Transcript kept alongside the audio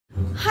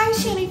Hi,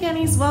 Shanny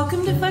Fannies.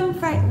 Welcome to Fun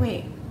Friday.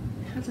 Wait,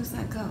 how does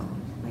that go?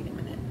 Wait a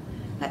minute.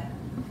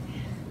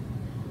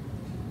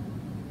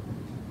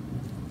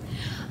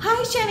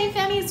 Hi, Shanny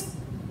Fannies.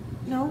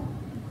 No,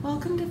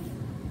 welcome to.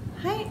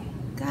 Hi,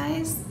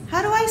 guys.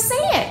 How do I say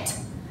it?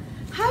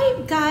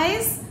 Hi,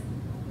 guys.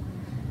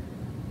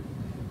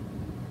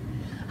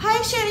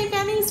 Hi, Shanny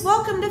Fannies.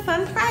 Welcome to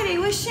Fun Friday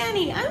with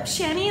Shanny. I'm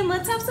Shanny, and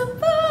let's have some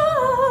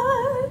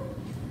fun.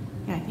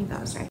 Yeah, I think that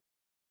was right.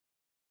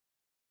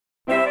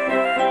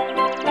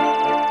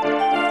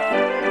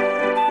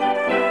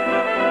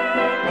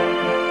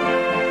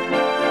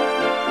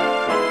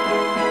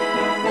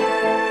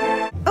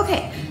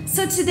 Okay,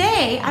 so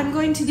today I'm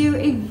going to do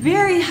a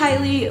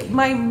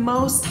my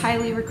most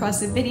highly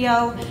requested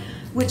video,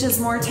 which is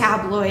more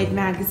Tabloid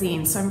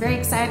magazine. So I'm very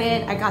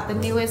excited. I got the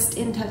newest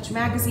In Touch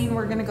magazine.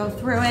 We're gonna go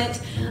through it.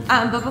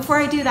 But before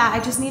I do that, I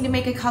just need to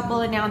make a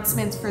couple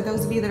announcements for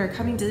those of you that are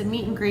coming to the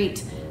meet and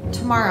greet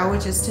tomorrow,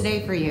 which is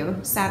today for you,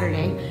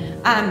 Saturday.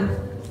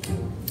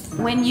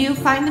 When you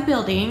find the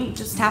building,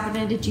 just tap it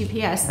into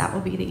GPS. That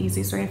will be the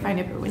easiest way to find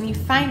it. But when you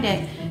find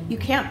it, you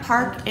can't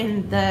park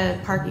in the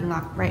parking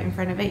lot right in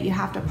front of it. You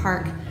have to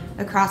park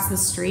across the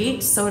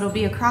street. So it'll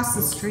be across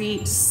the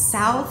street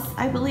south,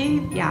 I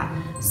believe. Yeah,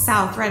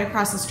 south, right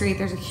across the street.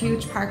 There's a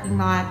huge parking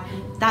lot.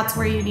 That's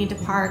where you need to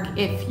park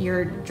if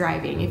you're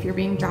driving. If you're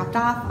being dropped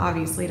off,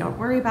 obviously don't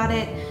worry about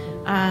it.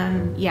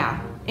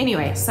 Yeah.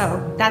 Anyway,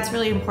 so that's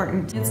really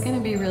important. It's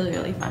gonna be really,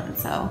 really fun.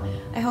 So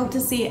I hope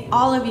to see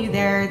all of you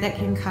there that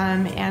can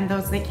come, and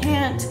those that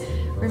can't,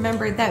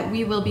 remember that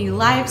we will be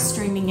live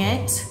streaming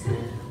it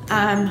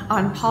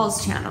on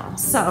Paul's channel.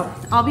 So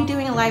I'll be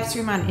doing a live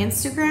stream on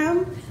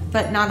Instagram,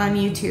 but not on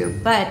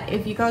YouTube. But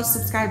if you go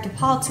subscribe to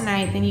Paul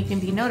tonight, then you can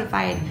be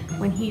notified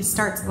when he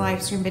starts the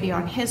live stream video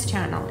on his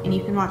channel, and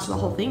you can watch the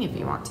whole thing if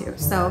you want to.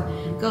 So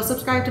go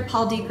subscribe to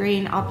Paul D.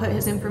 Green. I'll put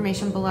his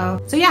information below.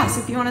 So yeah,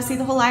 so if you want to see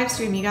the whole live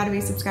stream, you got to be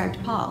subscribed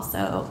to Paul.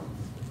 So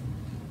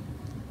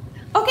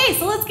okay,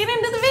 so let's get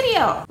into the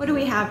video. What do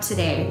we have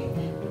today?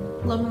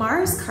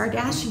 Lamar's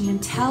Kardashian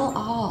tell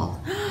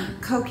all.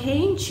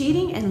 Cocaine,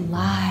 cheating, and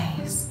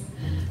lies.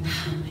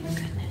 Oh my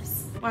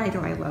goodness. Why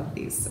do I love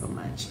these so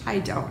much? I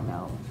don't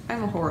know.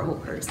 I'm a horrible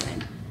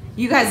person.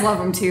 You guys love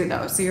them too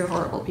though, so you're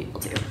horrible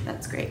people too.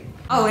 That's great.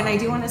 Oh, and I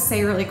do want to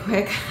say really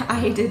quick,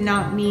 I did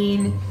not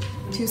mean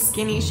to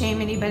skinny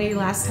shame anybody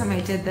last time I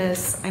did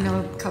this. I know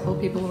a couple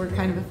people were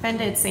kind of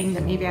offended, saying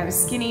that maybe I was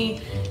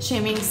skinny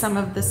shaming some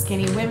of the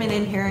skinny women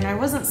in here, and I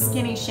wasn't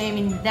skinny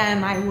shaming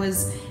them. I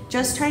was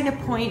just trying to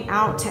point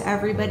out to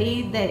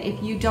everybody that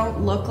if you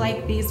don't look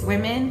like these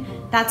women,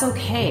 that's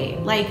okay.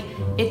 Like,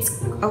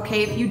 it's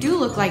okay if you do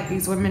look like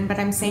these women, but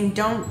I'm saying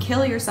don't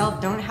kill yourself,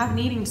 don't have an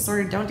eating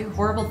disorder, don't do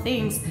horrible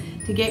things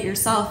to get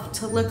yourself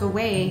to look a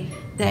way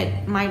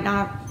that might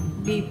not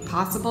be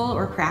possible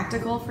or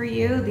practical for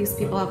you. These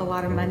people have a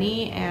lot of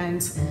money,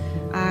 and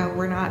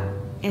we're not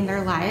in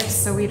their lives,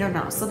 so we don't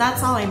know. So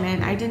that's all I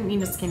meant. I didn't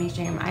mean to skinny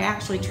shame. I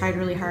actually tried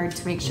really hard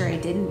to make sure I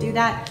didn't do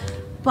that,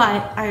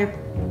 but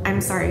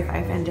I'm sorry if I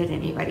offended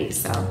anybody.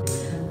 So,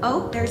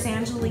 oh, there's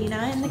Angelina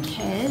and the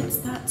kids.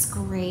 That's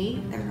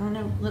great. They're on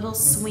a little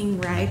swing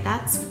ride.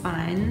 That's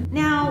fun.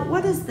 Now,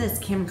 what is this,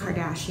 Kim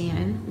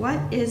Kardashian? What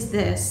is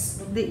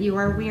this that you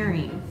are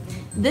wearing?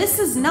 This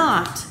is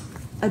not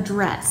a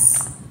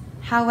dress.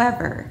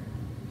 However,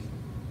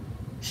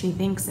 she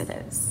thinks it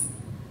is.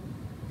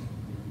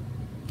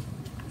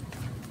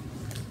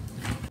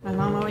 My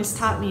mom always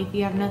taught me, if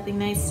you have nothing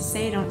nice to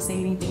say, don't say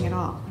anything at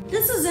all.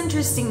 This is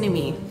interesting to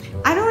me.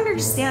 I don't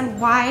understand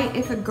why,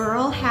 if a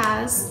girl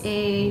has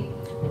a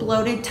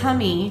bloated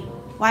tummy,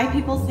 why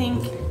people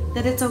think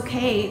that it's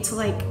okay to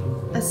like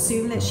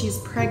assume that she's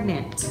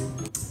pregnant.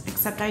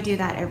 Except I do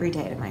that every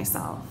day to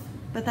myself,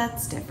 but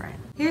that's different.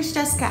 Here's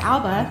Jessica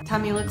Alba.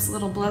 Tummy looks a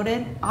little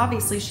bloated.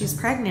 Obviously she's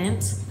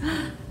pregnant.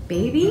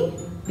 Baby?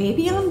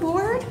 Baby on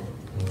board?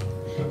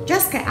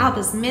 Jessica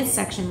Alba's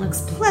midsection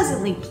looks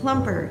pleasantly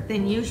plumper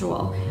than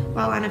usual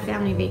while on a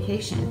family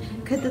vacation.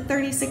 Could the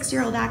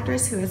 36-year-old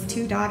actress who has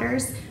 2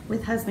 daughters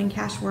with husband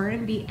Cash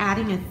Warren be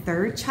adding a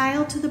 3rd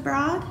child to the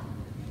brood?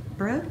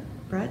 Brood?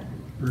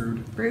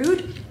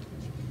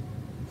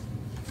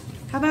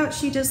 How about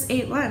she just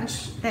ate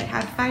lunch that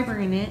had fiber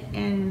in it,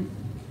 and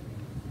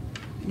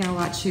now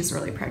watch, she's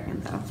really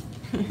pregnant though.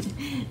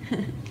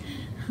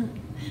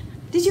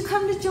 Did you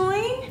come to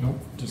join? Nope,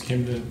 just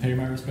came to pay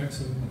my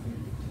respects.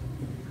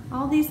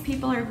 All these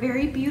people are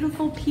very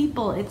beautiful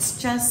people. It's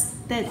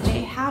just that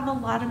they have a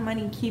lot of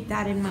money. Keep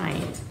that in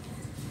mind.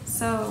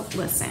 So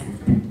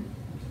listen,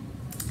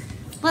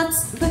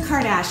 the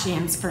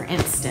Kardashians, for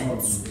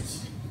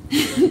instance.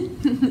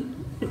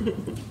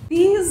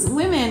 These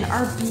women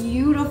are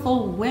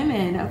beautiful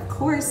women. Of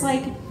course,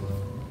 like,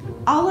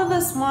 all of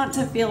us want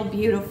to feel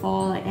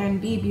beautiful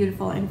and be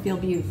beautiful and feel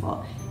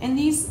beautiful. And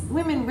these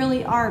women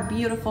really are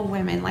beautiful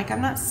women. Like,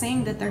 I'm not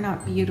saying that they're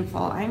not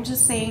beautiful. I'm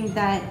just saying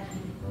that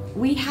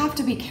we have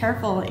to be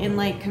careful in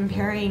like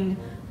comparing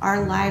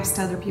our lives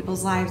to other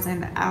people's lives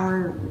and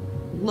our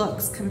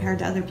looks compared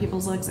to other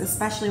people's looks,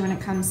 especially when it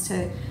comes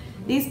to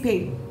these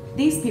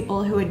these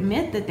people who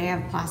admit that they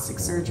have plastic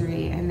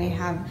surgery and they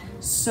have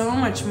so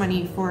much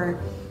money for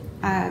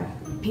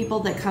people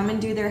that come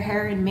and do their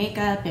hair and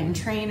makeup and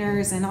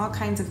trainers and all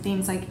kinds of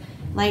things,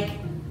 like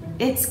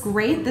it's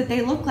great that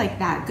they look like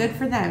that, good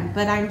for them,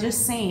 but I'm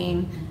just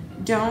saying,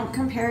 don't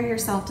compare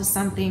yourself to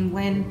something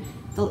when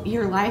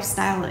your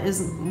lifestyle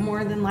is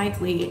more than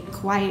likely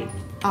quite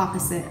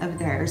opposite of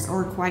theirs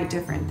or quite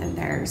different than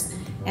theirs.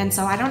 And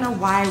so I don't know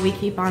why we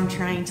keep on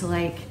trying to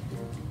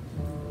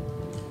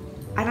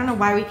I don't know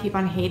why we keep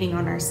on hating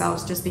on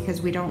ourselves just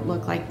because we don't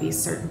look like these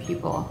certain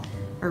people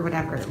or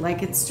whatever.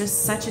 Like, it's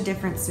just such a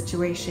different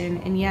situation.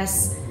 And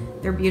yes,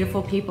 they're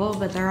beautiful people,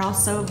 but they're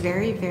also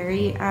very,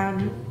 very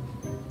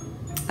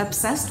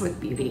obsessed with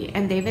beauty,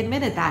 and they've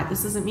admitted that.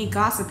 This isn't me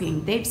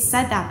gossiping. They've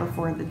said that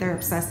before, that they're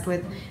obsessed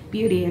with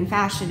beauty and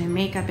fashion and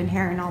makeup and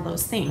hair and all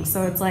those things.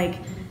 So it's like,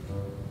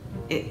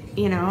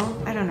 you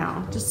know, I don't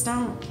know, just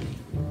don't.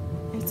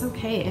 It's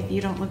okay if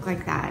you don't look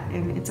like that,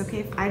 and it's okay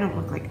if I don't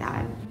look like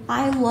that.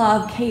 I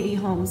love Katie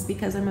Holmes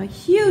because I'm a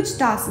huge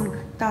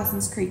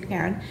Dawson's Creek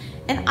fan,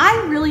 and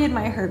I really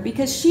admire her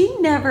because she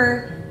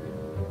never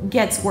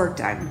gets work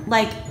done.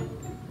 Like,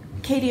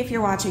 Katie, if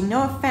you're watching,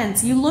 no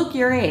offense, you look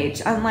your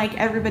age, unlike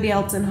everybody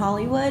else in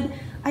Hollywood.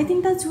 I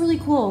think that's really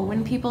cool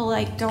when people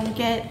like don't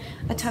get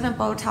a ton of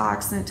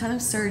Botox and a ton of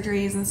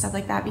surgeries and stuff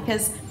like that,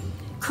 because,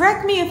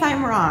 correct me if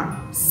I'm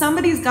wrong,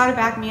 somebody's got to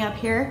back me up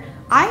here.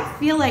 I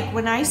feel like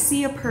when I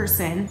see a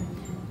person,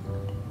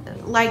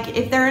 like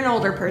if they're an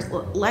older person,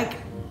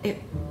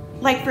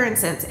 like for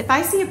instance, if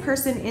I see a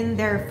person in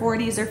their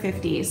 40s or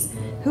 50s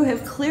who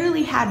have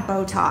clearly had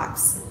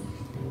Botox,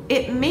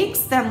 it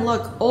makes them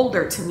look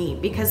older to me,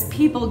 because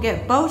people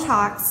get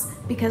Botox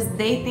because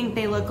they think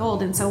they look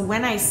old. And so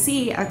when I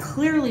see a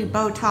clearly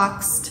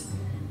Botoxed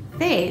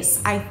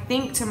face, I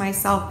think to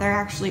myself, they're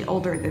actually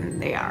older than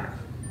they are.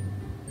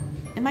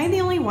 Am I the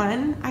only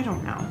one? I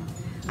don't know.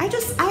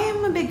 I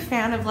am a big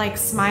fan of like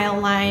smile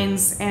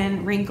lines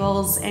and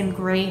wrinkles and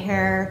gray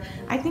hair.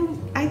 I think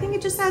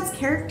it just adds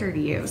character to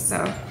you.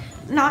 So,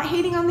 not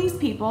hating on these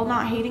people,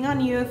 not hating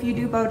on you if you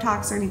do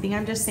Botox or anything.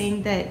 I'm just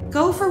saying that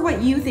go for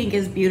what you think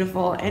is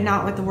beautiful and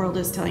not what the world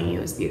is telling you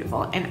is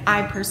beautiful. And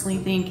I personally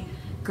think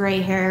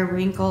gray hair,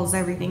 wrinkles,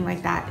 everything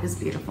like that is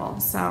beautiful.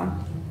 So,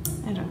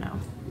 I don't know.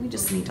 We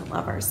just need to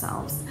love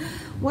ourselves.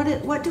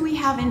 What do we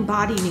have in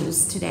body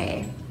news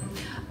today?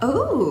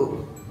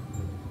 Oh,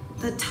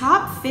 the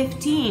top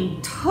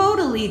 15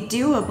 totally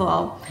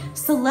doable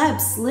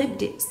celeb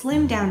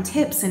slim down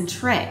tips and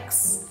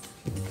tricks.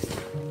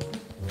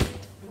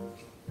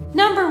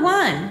 Number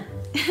 1,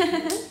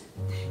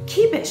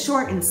 keep it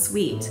short and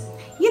sweet.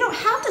 You don't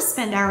have to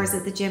spend hours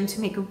at the gym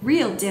to make a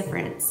real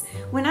difference.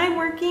 When I'm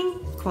working,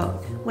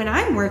 quote, when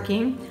I'm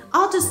working,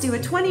 I'll just do a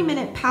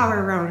 20-minute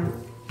power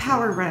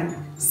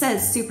run,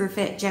 says super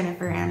fit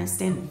Jennifer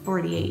Aniston,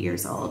 48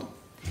 years old.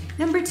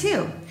 Number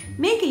 2,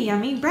 make a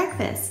yummy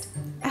breakfast.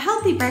 A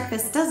healthy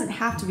breakfast doesn't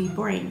have to be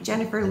boring.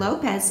 Jennifer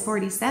Lopez,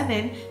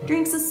 47,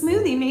 drinks a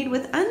smoothie made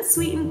with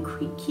unsweetened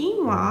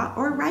quinoa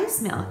or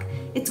rice milk.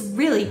 It's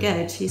really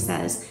good, she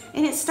says,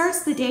 and it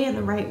starts the day in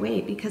the right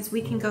way, because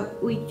we can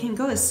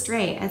go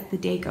astray as the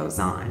day goes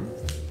on.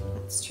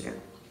 That's true.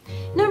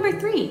 Number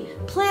 3,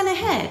 plan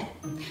ahead.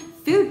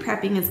 Food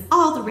prepping is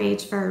all the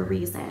rage for a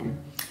reason.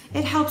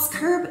 It helps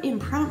curb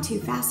impromptu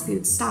fast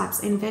food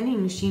stops and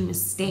vending machine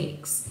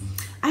mistakes.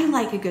 I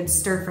like a good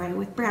stir fry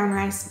with brown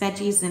rice,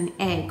 veggies, and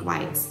egg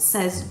whites,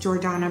 says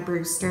Jordana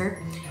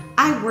Brewster.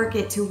 I bring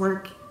it to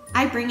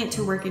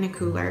work in a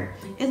cooler.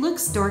 It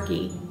looks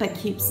dorky, but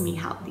keeps me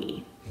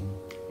healthy.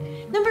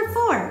 Number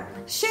 4,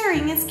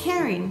 sharing is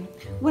caring.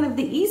 One of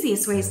the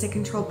easiest ways to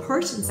control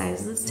portion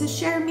sizes is to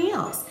share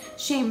meals.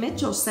 Shay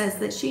Mitchell says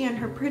that she and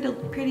her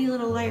Pretty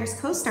Little Liars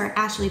co-star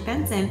Ashley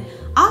Benson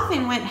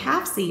often went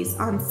halfsies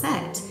on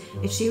set.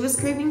 If she was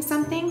craving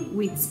something,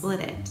 we'd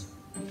split it.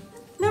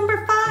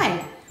 Number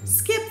 5,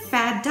 skip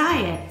fad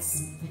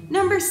diets.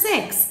 Number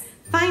 6,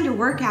 find a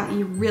workout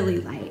you really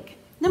like.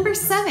 Number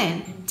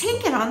 7,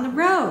 take it on the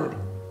road.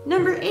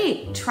 Number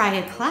 8, try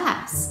a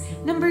class.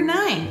 Number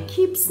 9,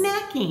 keep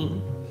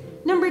snacking.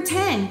 Number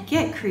 10,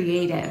 get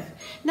creative.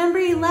 Number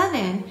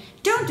 11,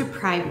 don't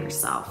deprive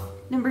yourself.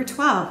 Number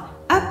 12,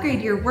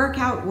 upgrade your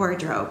workout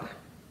wardrobe.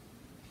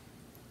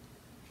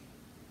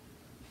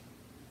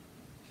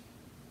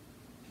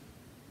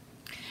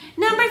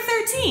 Number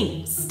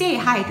 13, stay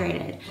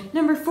hydrated.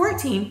 Number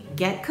 14,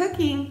 get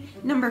cooking.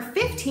 Number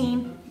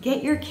 15,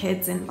 get your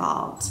kids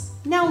involved.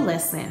 Now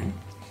listen,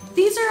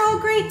 these are all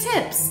great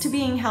tips to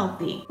being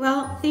healthy.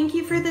 Well, thank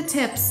you for the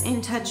tips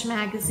in Touch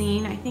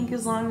magazine. I think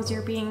as long as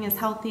you're being as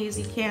healthy as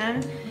you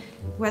can,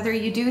 whether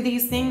you do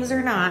these things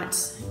or not,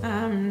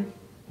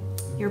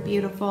 you're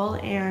beautiful,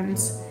 and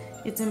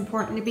it's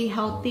important to be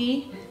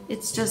healthy.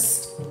 It's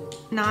just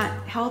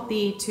not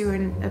healthy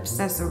to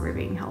obsess over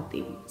being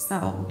healthy.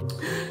 So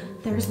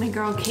there's my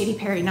girl Katy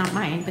Perry, not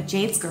mine, but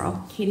Jade's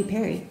girl, Katy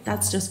Perry.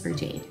 That's just for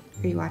Jade.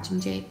 Are you watching,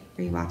 Jade?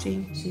 Are you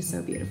watching? She's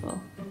so beautiful.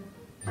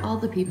 All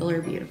the people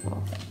are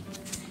beautiful.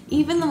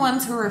 Even the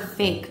ones who are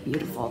fake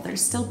beautiful, they're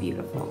still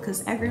beautiful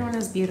because everyone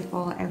is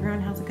beautiful. Everyone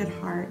has a good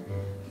heart.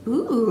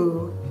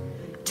 Ooh,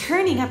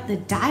 turning up the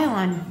dial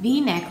on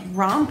V-neck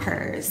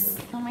rompers.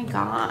 Oh my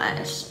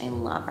gosh, I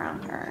love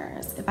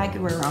rompers. If I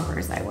could wear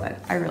rompers, I would.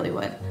 I really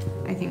would.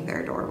 I think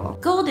they're adorable.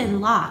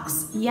 Golden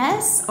locks,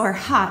 yes or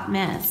hot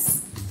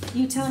mess?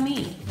 You tell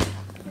me.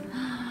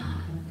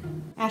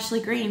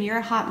 Ashley Green, you're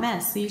a hot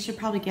mess, so you should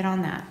probably get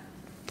on that.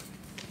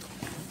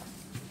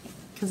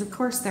 Because of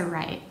course they're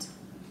right.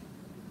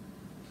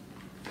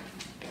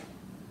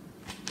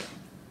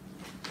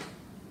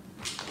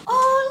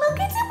 Oh, look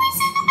at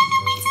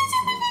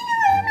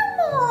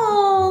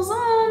animals.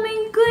 Oh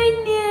my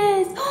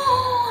goodness.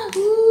 Oh,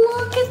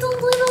 look at the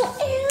little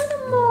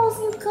animals,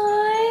 you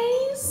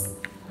guys.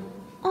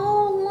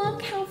 Oh,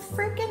 look how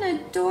freaking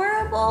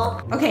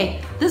adorable.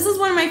 Okay, this is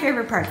one of my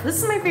favorite parts.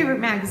 This is my favorite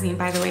magazine,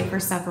 by the way, for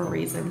several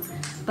reasons.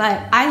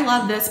 But I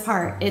love this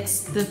part.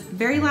 It's the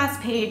very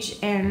last page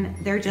and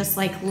they're just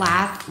like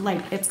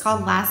it's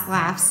called Last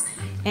Laughs.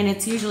 And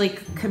it's usually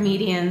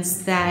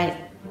comedians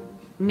that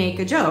make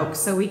a joke.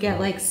 So we get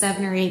like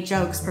 7 or 8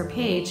 jokes per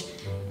page.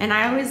 And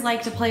I always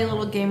like to play a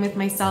little game with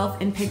myself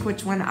and pick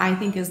which one I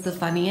think is the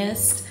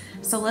funniest.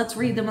 So let's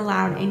read them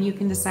aloud and you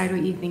can decide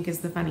what you think is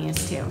the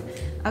funniest too.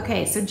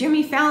 Okay, so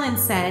Jimmy Fallon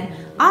said,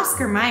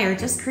 Oscar Mayer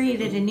just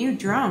created a new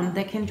drone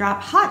that can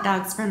drop hot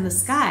dogs from the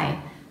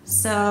sky.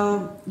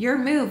 So your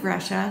move,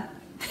 Russia.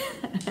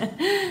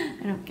 I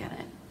don't get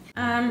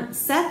it.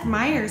 Seth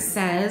Meyers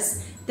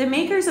says, the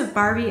makers of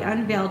Barbie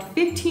unveiled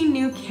 15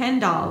 new Ken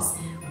dolls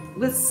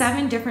with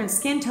 7 different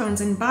skin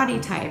tones and body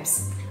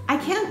types. I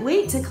can't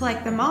wait to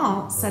collect them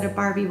all, said a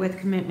Barbie with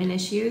commitment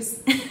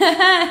issues.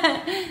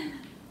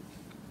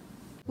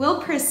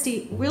 Will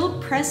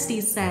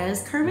Presty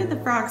says, Kermit the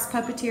Frog's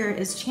puppeteer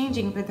is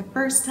changing for the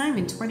first time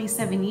in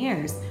 27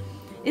 years.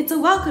 It's a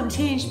welcome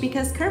change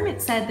because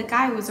Kermit said the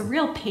guy was a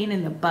real pain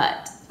in the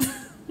butt.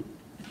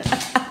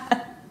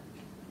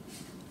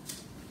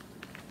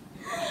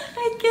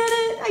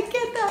 I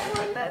get that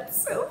one.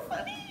 That's so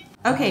funny.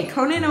 Okay,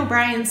 Conan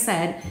O'Brien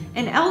said,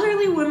 an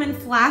elderly woman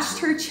flashed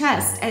her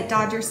chest at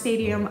Dodger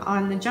Stadium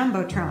on the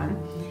Jumbotron.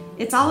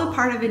 It's all a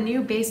part of a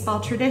new baseball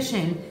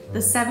tradition, the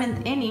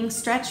 7th inning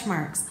stretch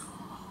marks.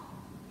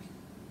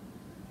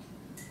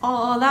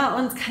 Oh, that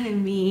one's kind of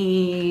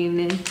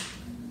mean.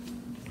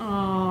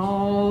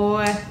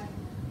 Oh.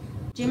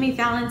 Jimmy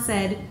Fallon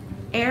said,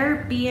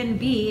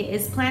 Airbnb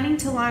is planning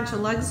to launch a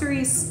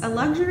luxury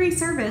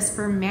service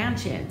for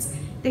mansions.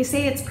 They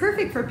say it's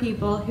perfect for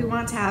people who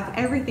want to have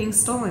everything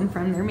stolen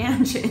from their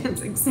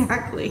mansions.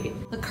 Exactly.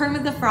 The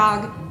Kermit the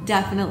Frog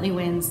definitely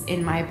wins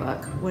in my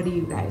book. What do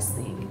you guys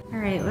think? All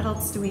right, what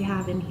else do we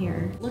have in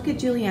here? Look at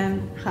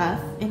Julianne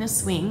Hough in a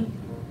swing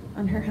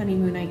on her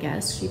honeymoon, I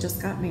guess. She just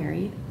got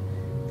married.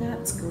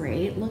 That's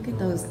great. Look at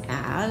those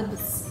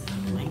abs.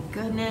 Oh my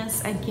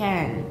goodness.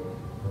 Again,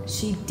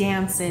 she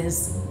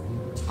dances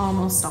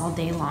almost all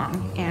day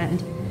long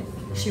and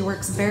she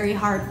works very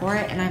hard for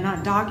it, and I'm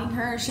not dogging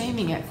her or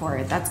shaming it for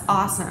it. That's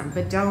awesome,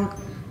 but don't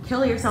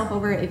kill yourself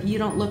over it. If you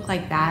don't look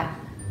like that,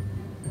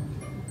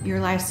 your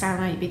lifestyle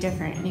might be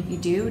different. And if you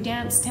do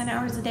dance 10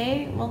 hours a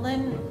day, well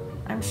then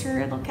I'm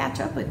sure it'll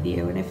catch up with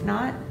you. And if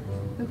not,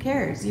 who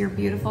cares? You're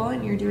beautiful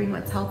and you're doing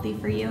what's healthy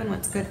for you and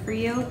what's good for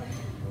you,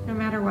 no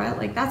matter what.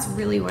 Like, that's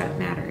really what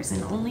matters,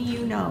 and only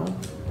you know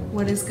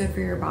what is good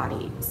for your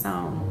body.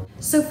 So,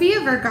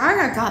 Sofia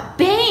Vergara got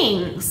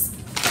bangs.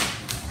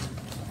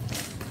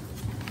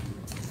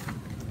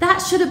 That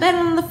should have been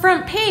on the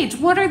front page.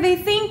 What are they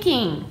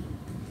thinking?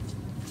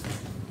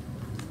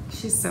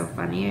 She's so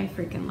funny. I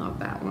freaking love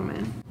that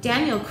woman.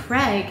 Daniel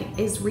Craig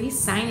is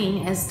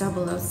re-signing as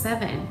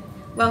 007.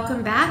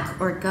 Welcome back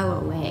or go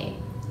away.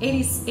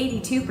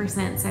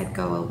 82% said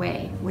go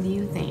away. What do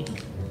you think?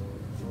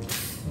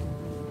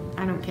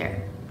 I don't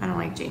care. I don't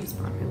like James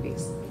Bond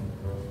movies.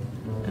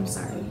 I'm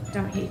sorry.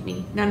 Don't hate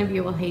me. None of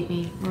you will hate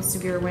me. Most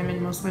of you are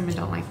women. Most women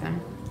don't like them.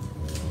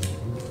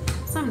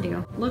 Some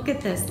do. Look at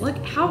this. Look,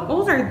 how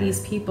old are these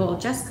people?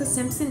 Jessica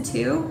Simpson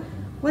too?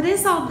 What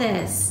is all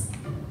this?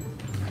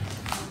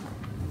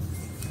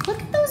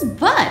 Look at those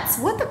butts.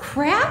 What the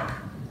crap?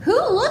 Who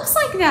looks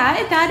like that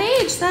at that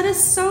age? That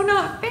is so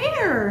not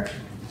fair.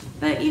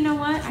 But you know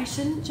what? I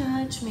shouldn't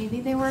judge. Maybe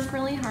they work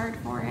really hard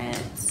for it.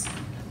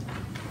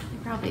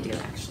 They probably do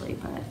actually,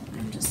 but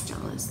I'm just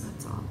jealous,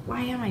 that's all.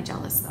 Why am I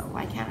jealous though?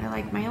 Why can't I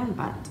like my own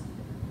butt?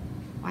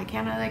 Why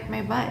can't I like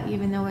my butt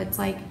even though it's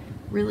like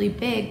really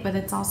big, but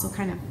it's also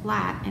kind of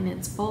flat and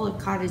it's full of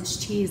cottage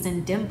cheese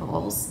and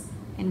dimples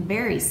and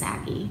very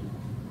saggy?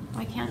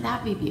 Why can't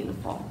that be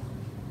beautiful?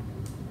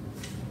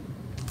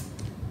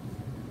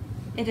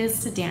 It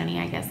is to Danny,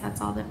 I guess. That's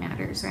all that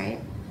matters,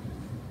 right?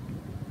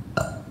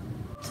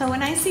 So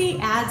when I see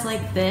ads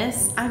like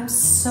this, I'm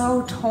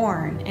so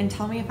torn, and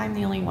tell me if I'm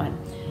the only one.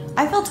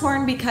 I feel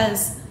torn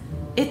because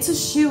it's a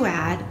shoe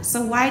ad,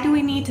 so why do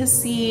we need to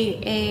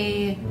see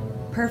a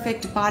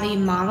perfect body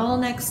model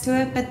next to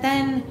it? But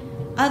then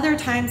other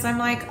times I'm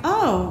like,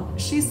 oh,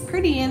 she's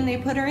pretty and they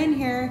put her in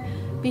here,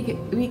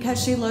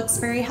 because she looks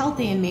very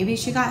healthy, and maybe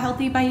she got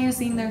healthy by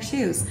using their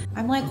shoes.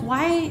 I'm like,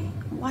 why?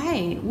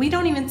 We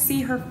don't even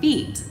see her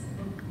feet.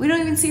 We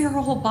don't even see her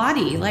whole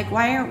body. Like,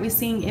 why aren't we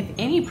seeing, if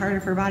any part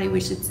of her body, we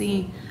should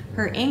see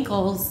her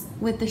ankles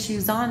with the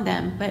shoes on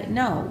them? But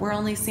no, we're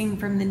only seeing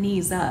from the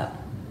knees up.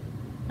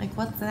 Like,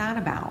 what's that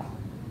about?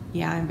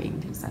 Yeah, I'm being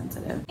too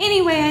sensitive.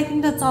 Anyway, I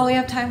think that's all we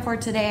have time for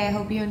today. I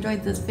hope you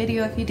enjoyed this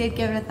video. If you did,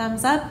 give it a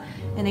thumbs up.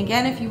 And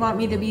again, if you want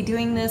me to be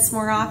doing this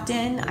more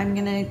often, I'm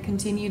gonna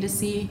continue to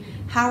see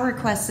how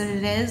requested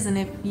it is. And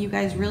if you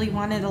guys really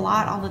want it a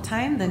lot all the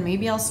time, then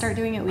maybe I'll start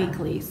doing it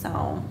weekly.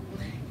 So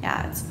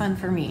yeah, it's fun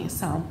for me.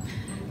 So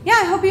yeah,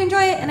 I hope you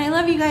enjoy it, and I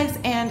love you guys,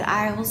 and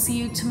I will see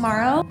you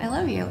tomorrow. I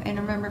love you, and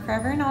remember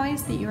forever and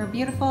always that you are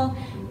beautiful,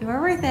 you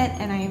are worth it,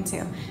 and I am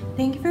too.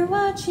 Thank you for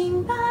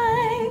watching.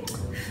 Bye.